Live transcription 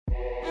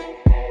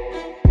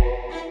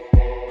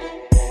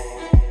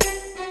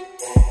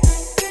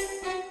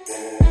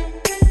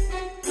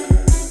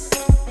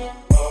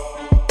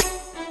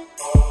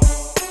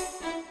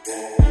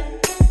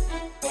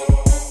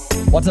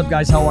What's up,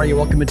 guys? How are you?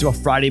 Welcome into a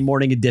Friday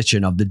morning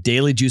edition of the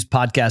Daily Juice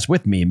Podcast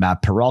with me,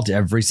 Matt Perrault.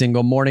 Every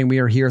single morning we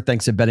are here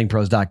thanks to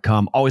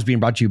bettingpros.com. Always being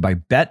brought to you by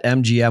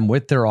BetMGM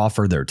with their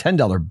offer, their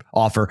 $10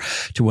 offer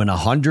to win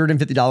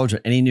 $150 on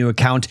any new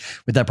account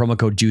with that promo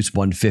code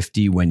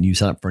JUICE150 when you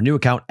sign up for a new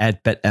account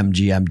at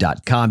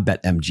betmgm.com.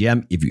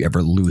 BetMGM, if you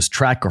ever lose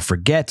track or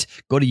forget,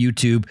 go to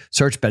YouTube,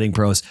 search Betting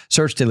Pros,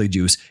 search Daily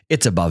Juice.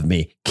 It's above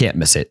me. Can't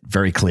miss it.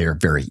 Very clear,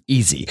 very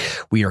easy.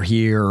 We are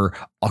here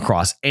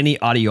across any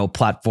audio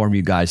platform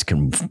you guys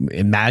can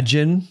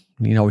imagine.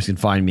 You always can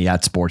find me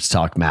at Sports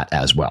Talk Matt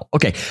as well.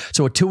 Okay,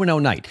 so a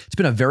 2-0 night. It's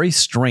been a very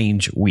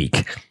strange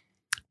week.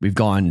 We've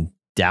gone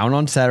down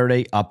on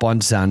Saturday, up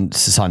on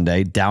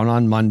Sunday, down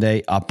on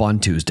Monday, up on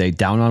Tuesday,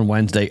 down on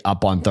Wednesday,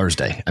 up on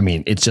Thursday. I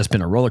mean, it's just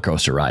been a roller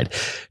coaster ride.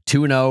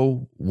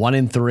 2-0,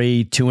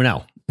 1-3,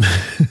 2-0.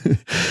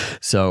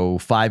 So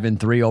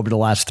 5-3 over the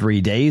last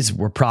 3 days.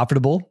 We're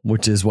profitable,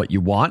 which is what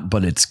you want,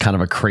 but it's kind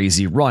of a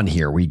crazy run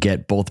here. We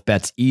get both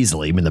bets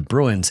easily. I mean, the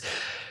Bruins.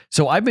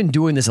 So I've been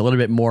doing this a little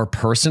bit more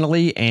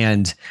personally,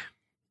 and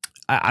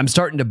I'm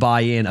starting to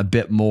buy in a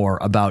bit more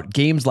about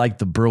games like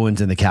the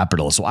Bruins and the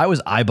Capitals. So I was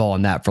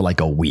eyeballing that for like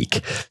a week.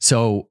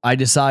 So I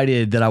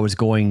decided that I was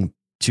going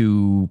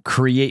to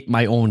create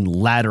my own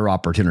ladder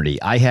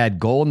opportunity. I had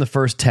goal in the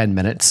first 10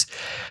 minutes.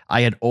 I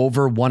had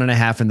over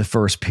 1.5 in the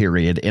first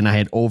period, and I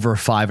had over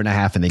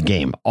 5.5 in the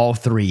game. All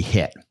three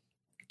hit.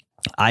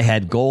 I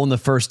had goal in the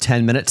first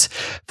 10 minutes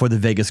for the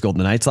Vegas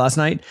Golden Knights last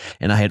night,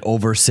 and I had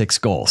over 6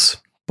 goals.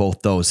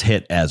 Both those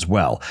hit as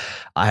well.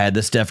 I had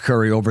the Steph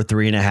Curry over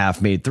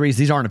 3.5 made threes.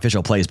 These aren't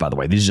official plays, by the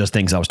way. These are just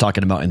things I was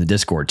talking about in the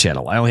Discord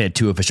channel. I only had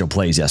 2 official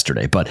plays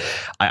yesterday, but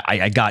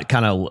I got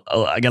a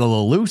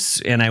little loose,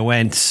 and I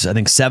went, I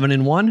think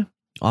 7-1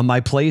 on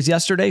my plays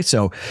yesterday.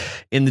 So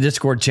in the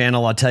Discord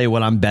channel, I'll tell you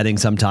what I'm betting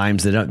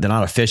sometimes. They're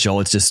not official.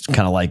 It's just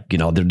kind of like,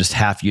 they're just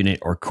half unit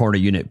or quarter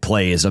unit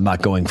plays. I'm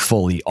not going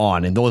fully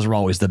on. And those are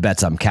always the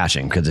bets I'm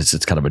cashing because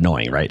it's kind of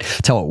annoying, right?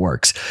 That's how it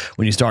works.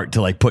 When you start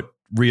to put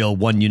real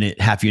 1 unit,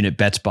 half unit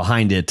bets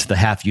behind it, the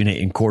half unit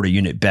and quarter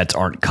unit bets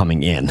aren't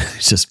coming in.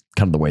 It's just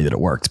kind of the way that it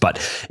works. But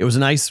it was a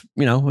nice,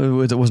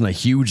 it wasn't a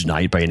huge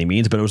night by any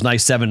means, but it was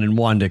nice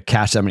 7-1 to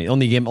cash that many.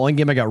 Only game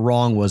I got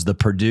wrong was the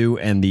Purdue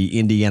and the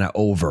Indiana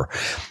over.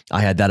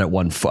 I had that at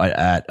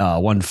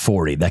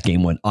 140. That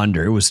game went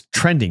under. It was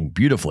trending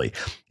beautifully,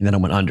 and then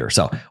it went under.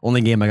 So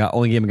only game I got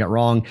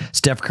wrong.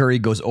 Steph Curry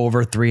goes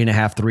over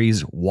 3.5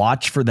 threes.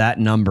 Watch for that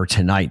number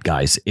tonight,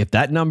 guys. If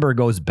that number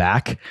goes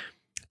back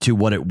to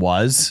what it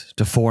was,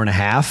 to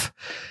 4.5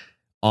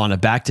 on a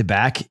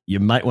back-to-back, you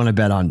might want to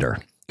bet under.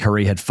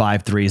 Curry had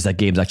 5 threes. That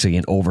game's actually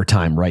in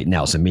overtime right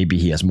now, so maybe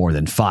he has more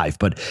than 5.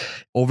 But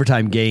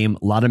overtime game,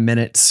 a lot of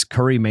minutes.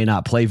 Curry may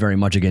not play very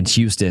much against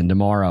Houston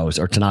tomorrow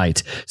or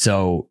tonight,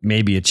 so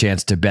maybe a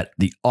chance to bet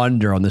the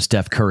under on the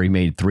Steph Curry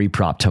made 3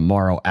 prop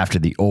tomorrow after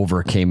the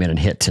over came in and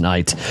hit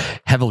tonight.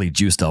 Heavily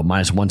juiced though,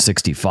 minus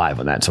 165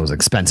 on that, so it was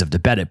expensive to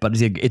bet it,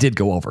 but it did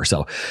go over,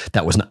 so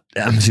that was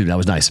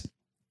nice.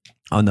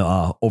 On the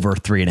over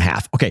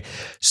 3.5. Okay,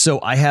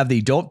 so I have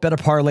the Don't Bet a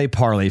Parlay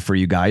for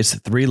you guys.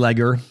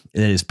 3-legger.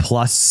 It is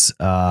plus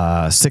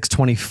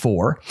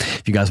 624.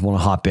 If you guys want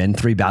to hop in,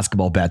 3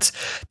 basketball bets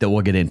that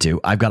we'll get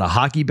into. I've got a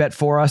hockey bet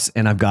for us,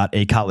 and I've got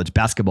a college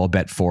basketball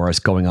bet for us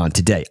going on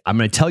today. I'm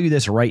going to tell you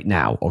this right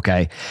now,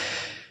 okay?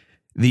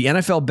 The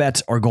NFL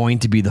bets are going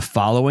to be the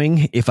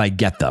following if I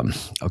get them,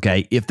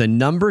 okay? If the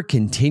number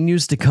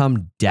continues to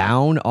come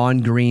down on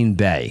Green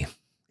Bay,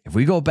 if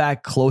we go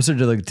back closer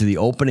to the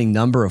opening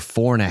number of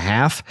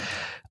 4.5,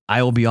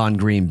 I will be on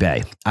Green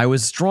Bay. I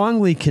was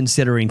strongly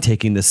considering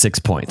taking the 6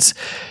 points,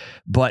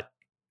 but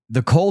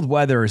the cold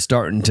weather is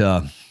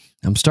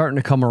I'm starting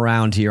to come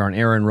around here on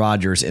Aaron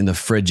Rodgers in the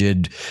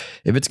frigid.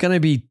 If it's going to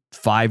be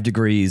 5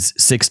 degrees,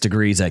 6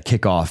 degrees at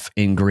kickoff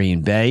in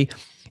Green Bay,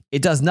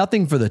 it does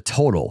nothing for the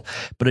total,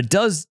 but it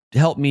does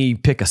help me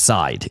pick a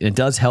side. It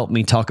does help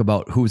me talk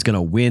about who's going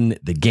to win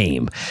the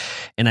game.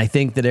 And I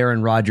think that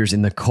Aaron Rodgers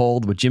in the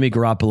cold with Jimmy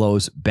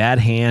Garoppolo's bad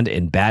hand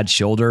and bad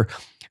shoulder,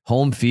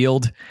 home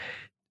field,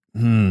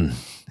 I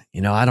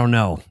don't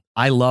know.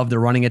 I love the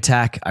running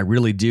attack. I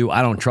really do.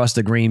 I don't trust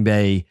the Green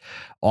Bay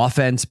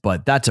offense,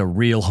 but that's a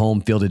real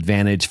home field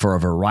advantage for a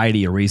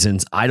variety of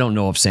reasons. I don't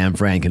know if San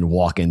Fran can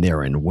walk in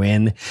there and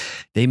win.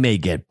 They may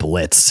get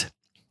blitzed.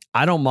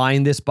 I don't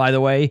mind this, by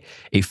the way,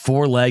 a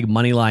 4-leg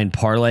moneyline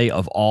parlay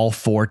of all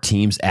 4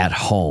 teams at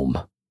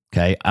home.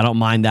 Okay. I don't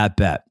mind that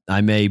bet.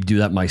 I may do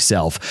that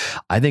myself.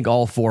 I think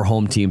all 4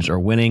 home teams are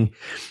winning.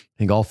 I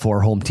think all 4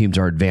 home teams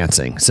are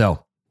advancing.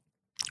 So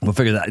we'll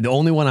figure that. The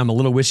only one I'm a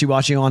little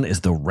wishy-washy on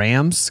is the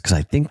Rams, because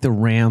I think the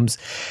Rams,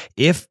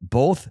 if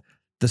both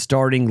the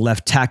starting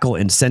left tackle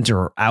and center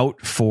are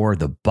out for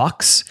the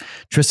Bucks,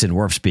 Tristan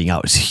Wirfs being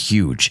out is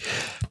huge.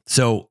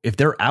 So if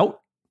they're out,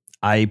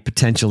 I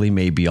potentially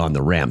may be on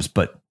the Rams,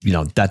 but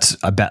that's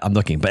a bet I'm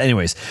looking. But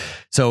anyways,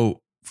 so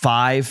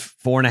 5,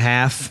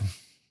 4.5.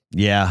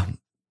 Yeah.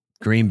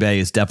 Green Bay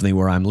is definitely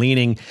where I'm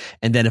leaning.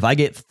 And then if I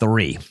get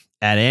 3,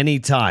 at any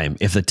time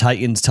if the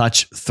Titans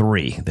touch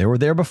 3. They were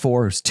there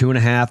before. It was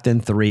 2.5, then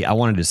 3. I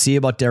wanted to see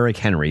about Derrick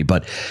Henry,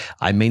 but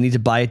I may need to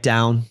buy it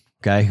down.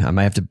 Okay.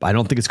 I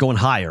don't think it's going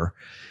higher.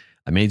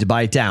 I may need to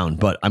buy it down,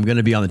 but I'm going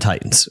to be on the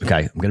Titans. Okay.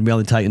 I'm going to be on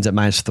the Titans at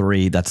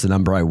 -3. That's the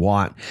number I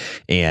want.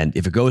 And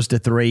if it goes to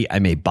 3, I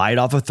may buy it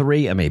off of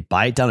 3. I may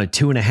buy it down to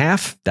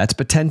 2.5. That's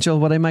potential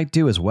what I might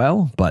do as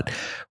well, but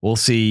we'll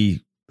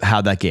see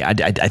how that game.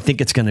 I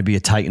think it's going to be a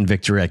Titan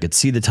victory. I could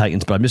see the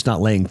Titans, but I'm just not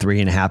laying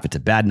 3.5. It's a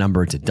bad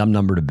number. It's a dumb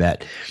number to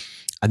bet.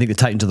 I think the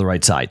Titans are the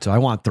right side. So I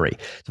want 3. So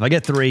if I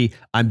get 3,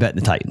 I'm betting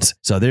the Titans.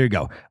 So there you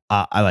go.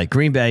 I like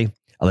Green Bay.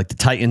 I like the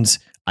Titans.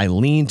 I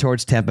lean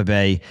towards Tampa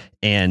Bay,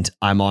 and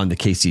I'm on the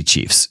KC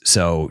Chiefs.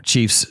 So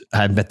Chiefs, I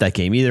haven't bet that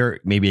game either.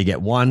 Maybe I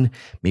get 1.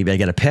 Maybe I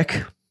get a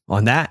pick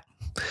on that.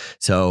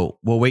 So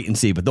we'll wait and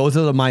see. But those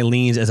are my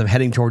leans as I'm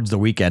heading towards the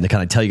weekend to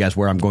kind of tell you guys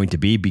where I'm going to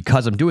be,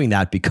 because I'm doing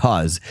that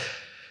because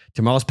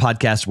tomorrow's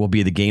podcast will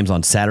be the games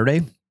on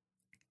Saturday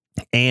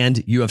and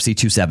UFC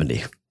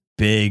 270.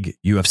 Big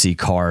UFC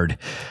card.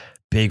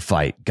 Big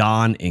fight.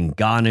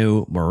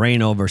 Ngannou,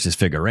 Moreno versus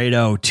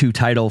Figueiredo. 2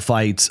 title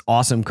fights.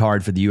 Awesome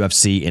card for the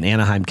UFC in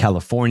Anaheim,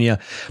 California.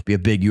 Be a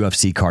big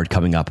UFC card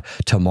coming up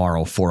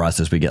tomorrow for us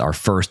as we get our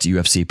first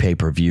UFC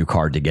pay-per-view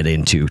card to get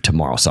into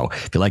tomorrow. So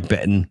if you like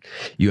betting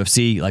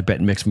UFC, you like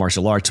betting mixed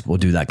martial arts, we'll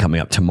do that coming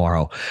up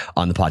tomorrow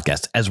on the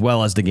podcast, as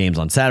well as the games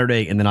on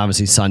Saturday. And then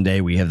obviously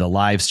Sunday, we have the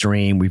live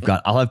stream.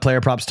 I'll have player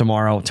props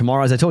tomorrow.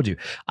 Tomorrow, as I told you,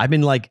 I've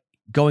been like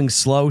going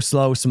slow,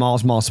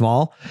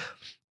 small,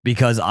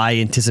 because I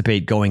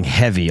anticipate going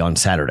heavy on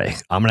Saturday.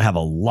 I'm going to have a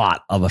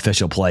lot of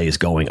official plays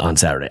going on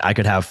Saturday. I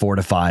could have 4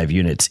 to 5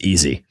 units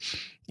easy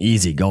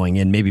going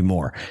in, maybe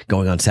more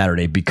going on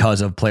Saturday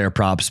because of player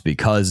props,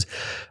 because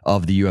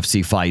of the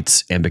UFC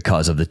fights, and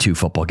because of the 2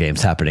 football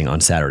games happening on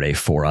Saturday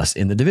for us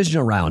in the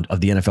divisional round of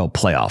the NFL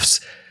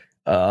playoffs.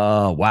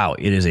 Wow.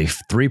 It is a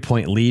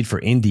 3-point lead for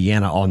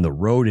Indiana on the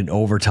road in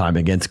overtime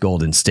against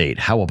Golden State.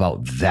 How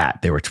about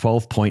that? They were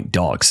 12-point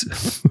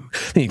dogs.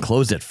 They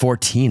closed at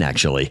 14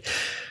 actually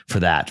for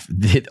that.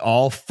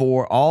 All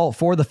four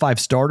of the 5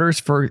 starters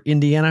for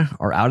Indiana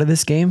are out of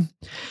this game.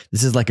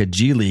 This is like a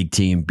G League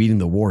team beating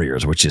the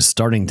Warriors, which is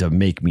starting to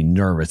make me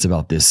nervous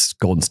about this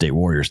Golden State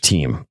Warriors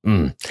team.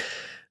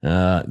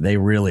 They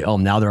really,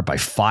 now they're up by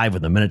 5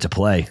 with a minute to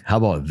play. How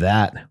about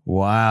that?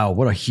 Wow.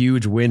 What a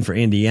huge win for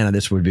Indiana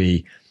this would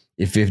be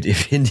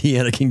if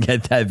Indiana can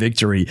get that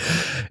victory.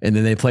 And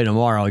then they play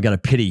tomorrow. You got to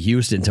pity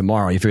Houston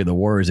tomorrow. You figure the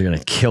Warriors are going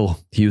to kill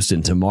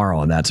Houston tomorrow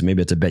on that. So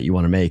maybe it's a bet you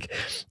want to make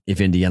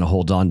if Indiana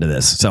holds on to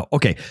this. So,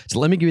 okay. So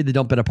let me give you the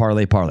Don't Bet a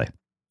Parlay.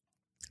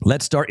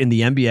 Let's start in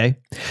the NBA.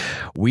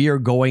 We are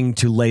going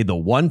to lay the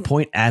 1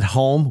 point at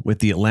home with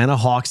the Atlanta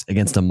Hawks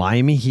against the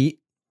Miami Heat.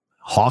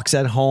 Hawks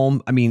at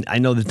home. I mean, I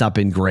know that's not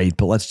been great,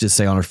 but let's just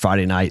say on a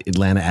Friday night,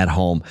 Atlanta at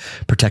home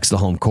protects the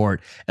home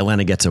court.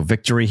 Atlanta gets a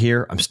victory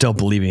here. I'm still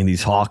believing in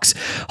these Hawks.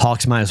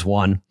 Hawks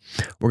 -1.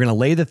 We're going to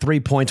lay the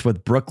 3 points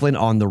with Brooklyn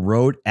on the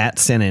road at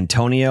San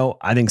Antonio.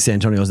 I think San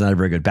Antonio is not a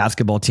very good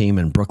basketball team,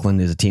 and Brooklyn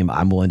is a team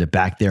I'm willing to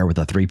back there with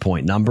a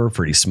 3-point number,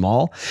 pretty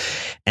small.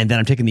 And then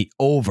I'm taking the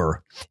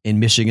over in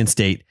Michigan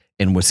State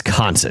in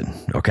Wisconsin.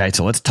 Okay,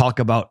 so let's talk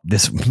about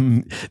this.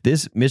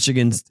 This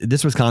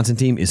Wisconsin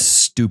team is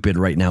stupid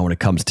right now when it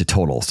comes to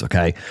totals.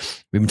 Okay,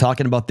 we've been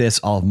talking about this.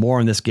 I'll have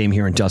more on this game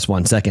here in just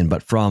 1 second,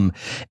 but from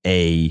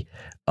a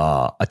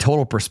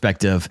total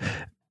perspective,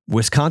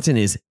 Wisconsin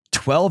is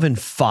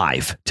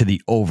 12-5 to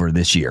the over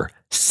this year.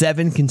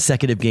 7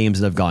 consecutive games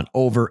that have gone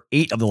over.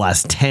 8 of the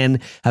last 10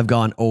 have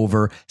gone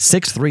over.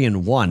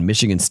 6-3-1.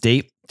 Michigan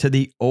State to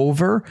the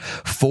over.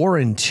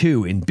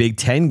 4-2 in Big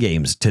Ten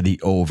games to the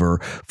over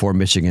for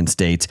Michigan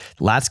State.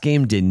 Last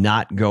game did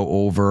not go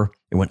over.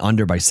 It went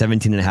under by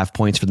 17.5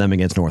 points for them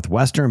against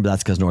Northwestern, but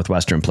that's because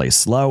Northwestern plays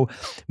slow.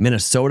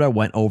 Minnesota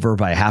went over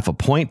by 0.5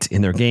 point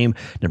in their game.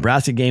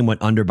 Nebraska game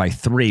went under by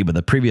 3, but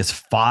the previous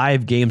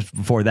 5 games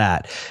before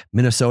that,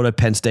 Minnesota,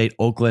 Penn State,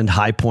 Oakland,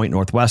 High Point,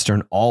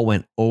 Northwestern, all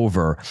went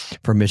over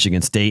for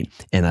Michigan State.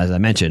 And as I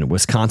mentioned,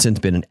 Wisconsin's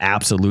been an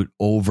absolute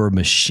over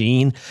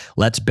machine.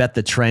 Let's bet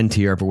the trend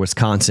here for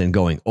Wisconsin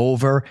going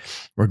over.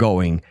 We're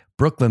going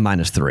Brooklyn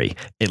 -3,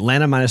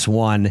 Atlanta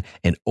 -1,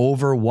 and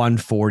over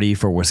 140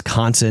 for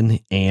Wisconsin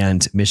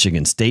and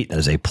Michigan State. That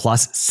is a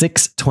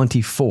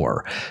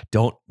 +624.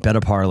 Don't bet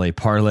a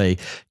parlay.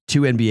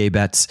 2 NBA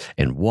bets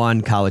and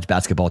 1 college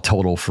basketball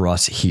total for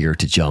us here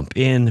to jump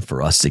in,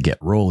 for us to get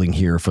rolling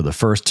here for the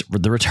first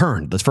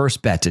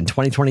bet in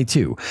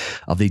 2022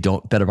 of the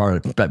Don't Bet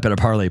a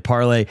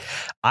Parlay.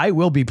 I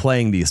will be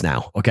playing these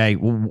now. Okay.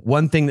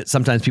 One thing that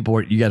sometimes you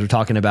guys are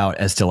talking about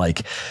as to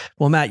like,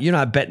 well, Matt, you're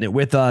not betting it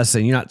with us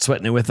and you're not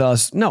sweating it with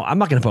us. No, I'm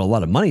not going to put a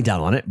lot of money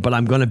down on it, but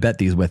I'm going to bet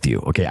these with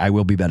you. Okay. I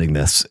will be betting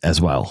this as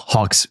well.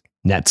 Hawks,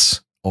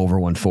 Nets, over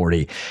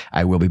 140.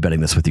 I will be betting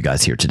this with you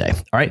guys here today.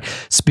 All right.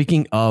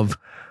 Speaking of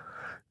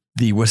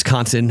the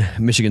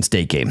Wisconsin-Michigan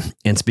State game,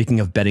 and speaking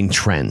of betting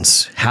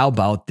trends, how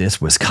about this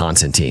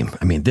Wisconsin team?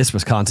 I mean, this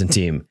Wisconsin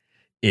team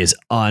is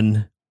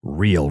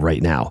unreal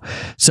right now.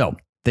 So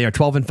they are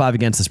 12-5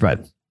 against the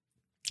spread.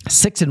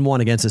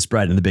 6-1 against the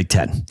spread in the Big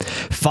Ten,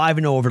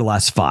 5-0 over the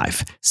last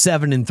 5,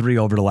 7-3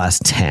 over the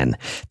last 10.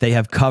 They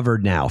have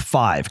covered now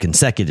 5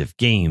 consecutive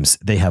games.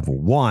 They have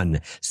won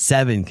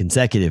 7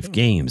 consecutive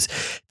games.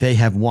 They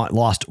have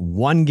lost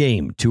 1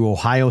 game to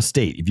Ohio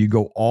State. If you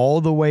go all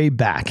the way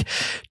back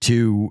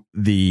to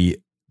the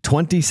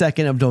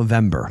 22nd of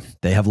November,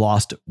 they have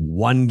lost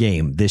 1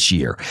 game this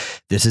year.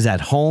 This is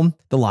at home.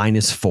 The line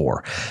is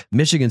 4.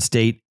 Michigan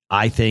State,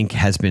 I think,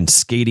 has been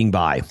skating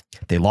by.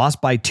 They lost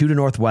by 2 to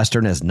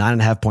Northwestern as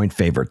 9.5-point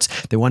favorites.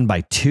 They won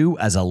by 2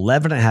 as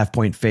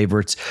 11.5-point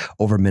favorites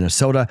over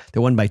Minnesota.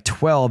 They won by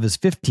 12 as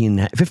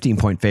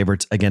 15-point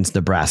favorites against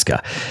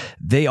Nebraska.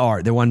 They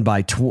won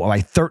by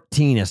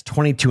 13 as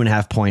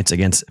 22.5 points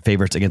against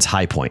favorites against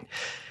High Point.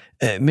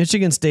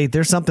 Michigan State,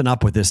 there's something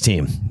up with this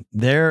team.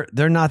 They're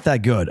not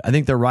that good. I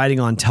think they're riding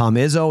on Tom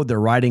Izzo. They're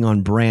riding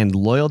on brand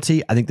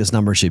loyalty. I think this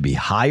number should be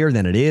higher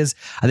than it is.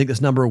 I think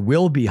this number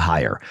will be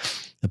higher.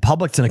 The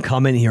public's going to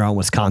come in here on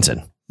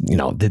Wisconsin.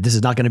 This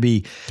is not going to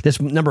be, this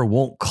number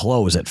won't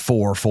close at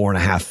 4,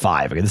 4.5,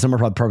 5. Okay, this number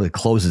probably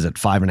closes at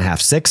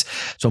 5.5, 6.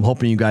 So I'm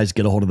hoping you guys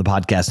get a hold of the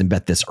podcast and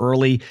bet this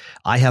early.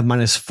 I have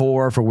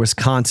 -4 for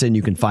Wisconsin.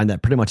 You can find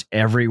that pretty much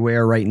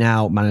everywhere right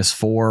now.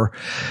 -4.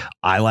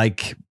 I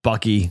like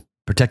Bucky,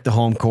 protect the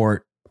home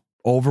court.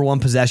 Over 1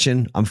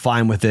 possession, I'm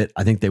fine with it.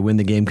 I think they win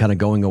the game kind of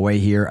going away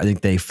here. I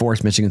think they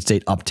force Michigan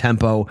State up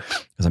tempo.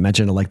 As I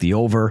mentioned, I like the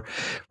over.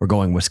 We're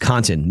going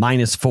Wisconsin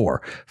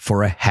 -4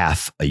 for a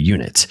half a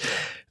unit.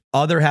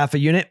 Other half a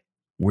unit,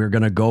 we're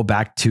going to go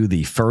back to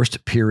the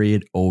first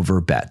period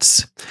over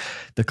bets.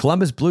 The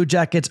Columbus Blue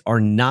Jackets are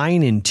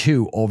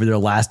 9-2 over their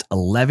last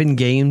 11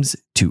 games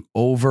to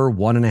over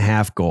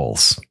 1.5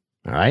 goals.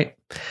 All right.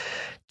 Do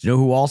you know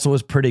who also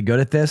is pretty good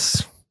at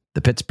this?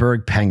 The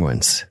Pittsburgh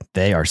Penguins.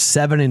 They are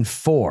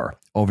 7-4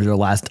 over their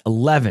last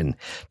 11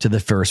 to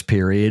the first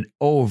period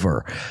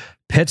over.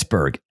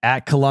 Pittsburgh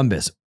at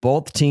Columbus.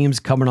 Both teams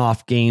coming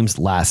off games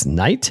last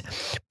night.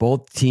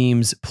 Both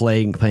teams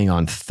playing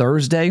on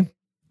Thursday.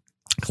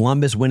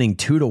 Columbus winning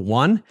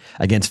 2-1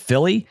 against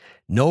Philly.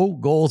 No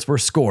goals were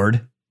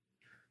scored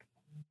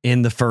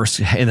in the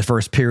first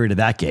period of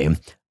that game.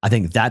 I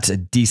think that's a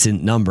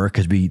decent number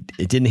because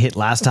it didn't hit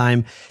last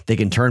time. They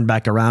can turn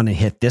back around and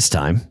hit this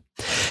time.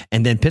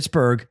 And then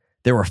Pittsburgh,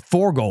 there were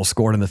 4 goals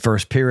scored in the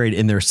first period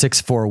in their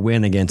 6-4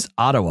 win against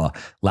Ottawa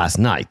last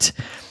night.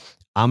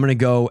 I'm going to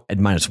go at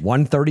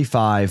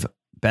 -135.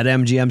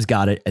 BetMGM's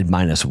got it at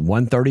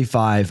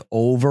 -135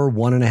 over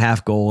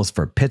 1.5 goals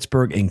for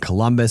Pittsburgh and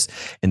Columbus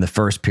in the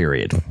first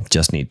period.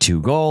 Just need 2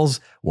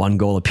 goals, 1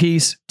 goal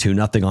apiece,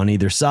 2-0 on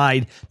either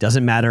side.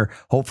 Doesn't matter.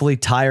 Hopefully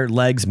tired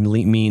legs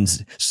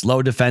means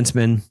slow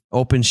defensemen,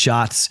 open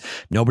shots,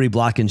 nobody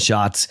blocking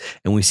shots.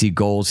 And we see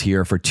goals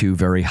here for 2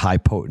 very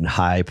high-potent,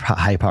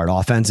 high-powered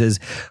offenses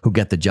who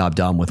get the job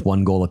done with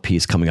 1 goal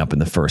apiece coming up in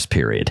the first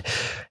period.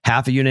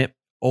 Half a unit.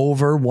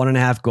 Over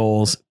 1.5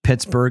 goals,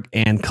 Pittsburgh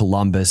and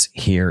Columbus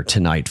here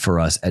tonight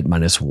for us at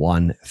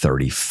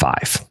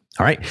 -135.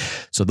 All right.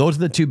 So those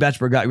are the 2 bets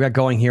we got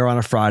going here on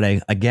a Friday.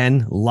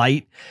 Again,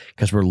 light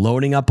because we're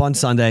loading up on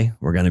Sunday.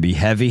 We're going to be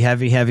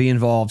heavy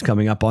involved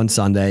coming up on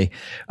Sunday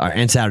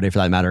and Saturday for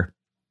that matter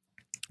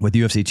with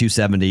UFC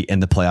 270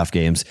 and the playoff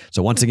games.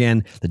 So once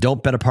again, the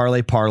Don't Bet a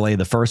Parlay,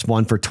 the first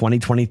one for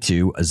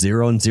 2022, a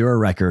 0-0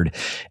 record.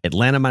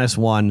 Atlanta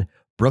 -1,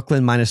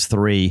 Brooklyn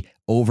 -3,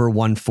 over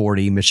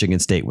 140, Michigan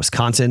State,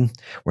 Wisconsin.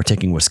 We're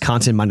taking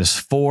Wisconsin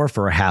 -4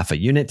 for a half a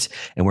unit,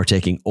 and we're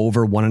taking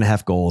over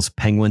 1.5 goals,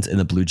 Penguins and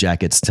the Blue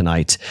Jackets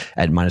tonight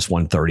at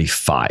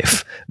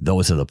 -135.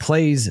 Those are the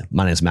plays.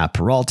 My name is Matt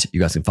Perrault. You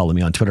guys can follow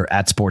me on Twitter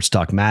at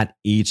SportsTalkMatt.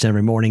 Each and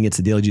every morning, it's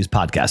the Daily Juice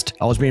Podcast,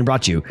 always being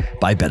brought to you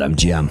by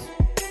BetMGM.